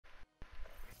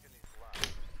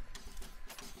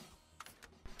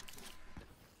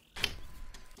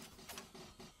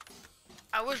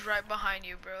I was right behind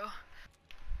you, bro.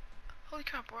 Holy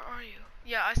crap, where are you?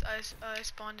 Yeah, I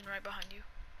spawned in right behind you.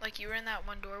 Like you were in that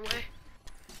one doorway.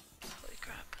 Holy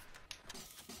crap.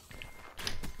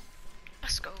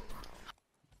 Let's go.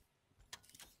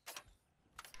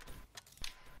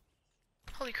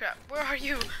 Holy crap, where are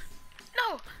you?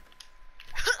 No!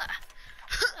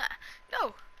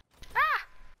 No! Ah!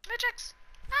 Matrix!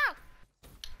 No!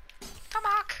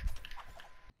 Tomahawk!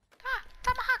 Ah!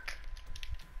 Tomahawk!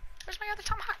 Where's my other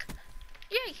tomahawk?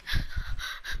 Yay!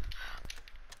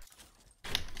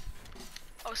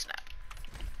 Oh snap.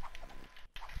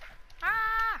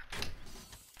 Ah!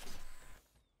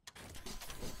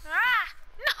 Ah!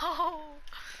 No!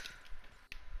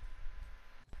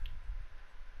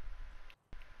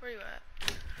 Where you at?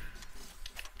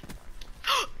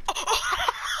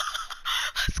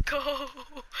 Let's go!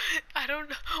 I don't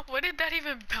know. What did that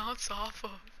even bounce off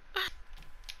of?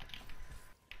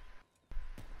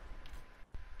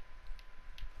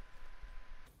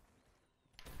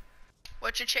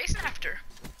 What you chasing after?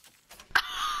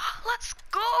 Let's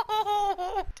go!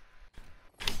 Oh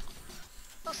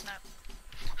snap.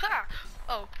 Ha!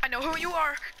 Oh, I know who you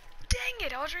are! Dang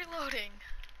it, I was reloading.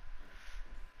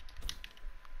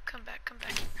 Come back, come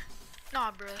back.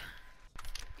 Nah, bro.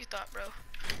 You thought, bro.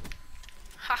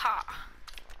 Haha.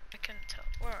 I couldn't tell.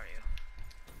 Where are you?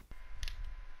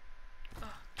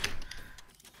 Oh.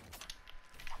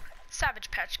 Savage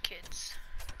Patch Kids.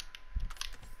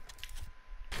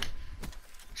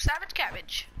 Savage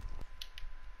Cabbage.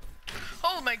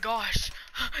 Oh my gosh.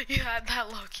 You had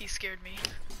that low-key scared me.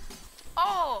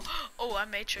 Oh! Oh, I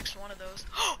matrixed one of those.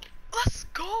 Let's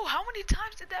go! How many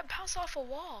times did that bounce off a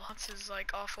wall? This is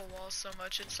like off a wall so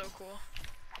much, it's so cool.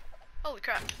 Holy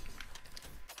crap.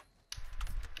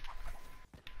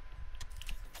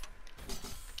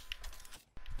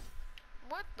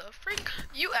 What the freak?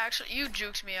 You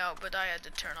juked me out, but I had to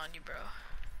turn on you, bro.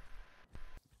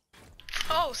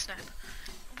 Oh, snap.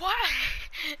 Why?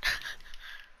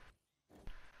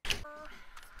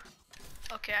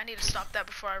 Okay, I need to stop that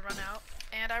before I run out.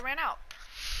 And I ran out.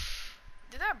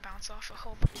 Did that bounce off a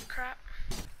whole bunch of crap?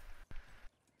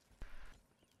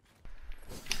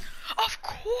 Of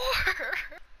course!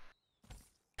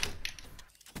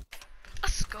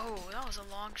 Let's go. That was a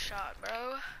long shot,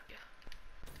 bro.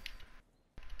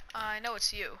 I know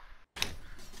it's you.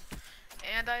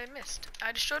 And I missed.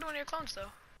 I destroyed one of your clones,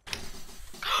 though.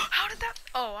 How did that?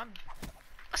 Oh,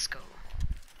 let's go.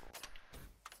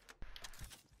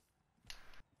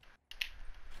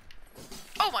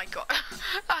 Oh my god.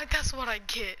 That's what I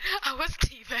get. I was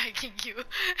teabagging you,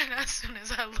 and as soon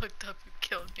as I looked up, you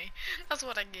killed me. That's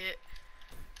what I get.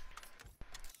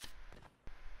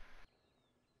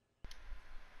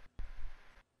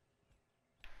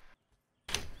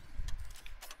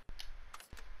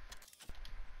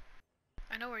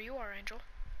 I know where you are, Angel.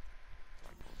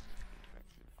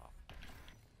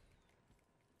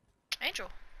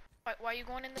 Angel, why are you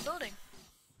going in the building?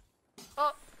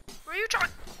 Oh, were you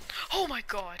trying? Oh my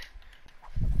god.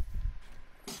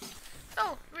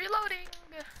 No, reloading.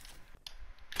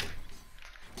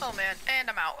 Oh man,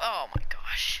 and I'm out. Oh my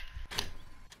gosh.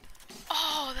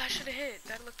 Oh, that should have hit.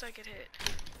 That looked like it hit.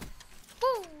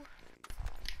 Woo!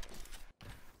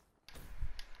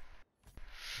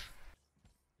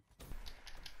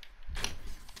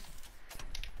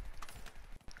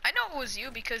 I know it was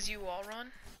you because you all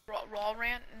run. Raw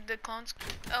ran the clones.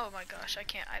 Oh my gosh, I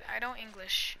can't. I don't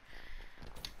English.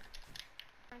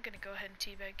 I'm gonna go ahead and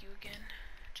teabag you again,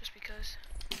 just because.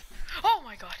 Oh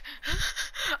my god!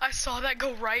 I saw that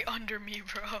go right under me,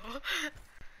 bro.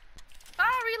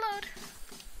 Ah, reload.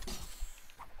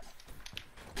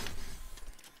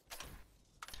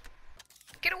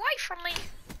 Get away from me!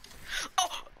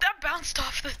 Oh, that bounced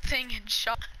off the thing and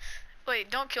shot.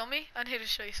 Wait, don't kill me. I'm here to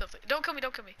show you something. Don't kill me,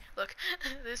 don't kill me. Look,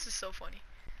 this is so funny.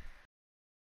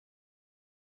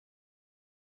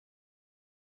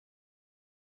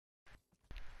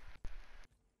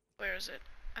 Where is it?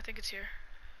 I think it's here.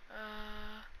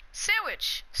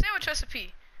 Sandwich! Sandwich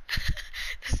recipe!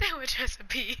 The sandwich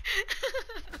recipe!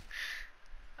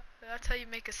 That's how you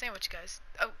make a sandwich, guys.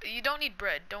 Oh, you don't need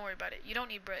bread. Don't worry about it. You don't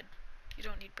need bread. You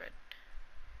don't need bread.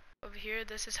 Over here,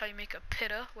 this is how you make a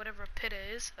pita. Whatever a pita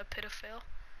is. A pita fail.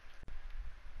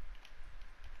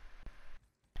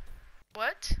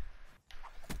 What?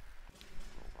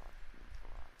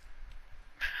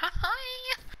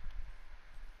 Hi!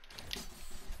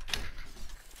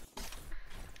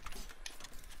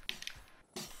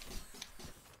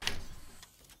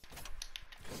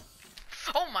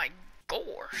 Oh my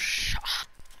gosh.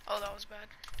 Oh, that was bad.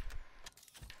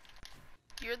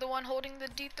 You're the one holding the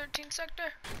D13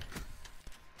 sector?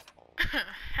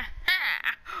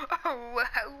 Well,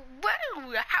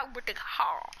 how about the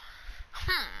car?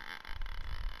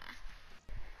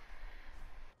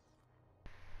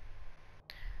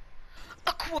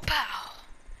 Aquapow!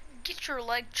 Get your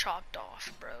leg chopped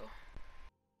off, bro.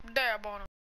 Dab on him.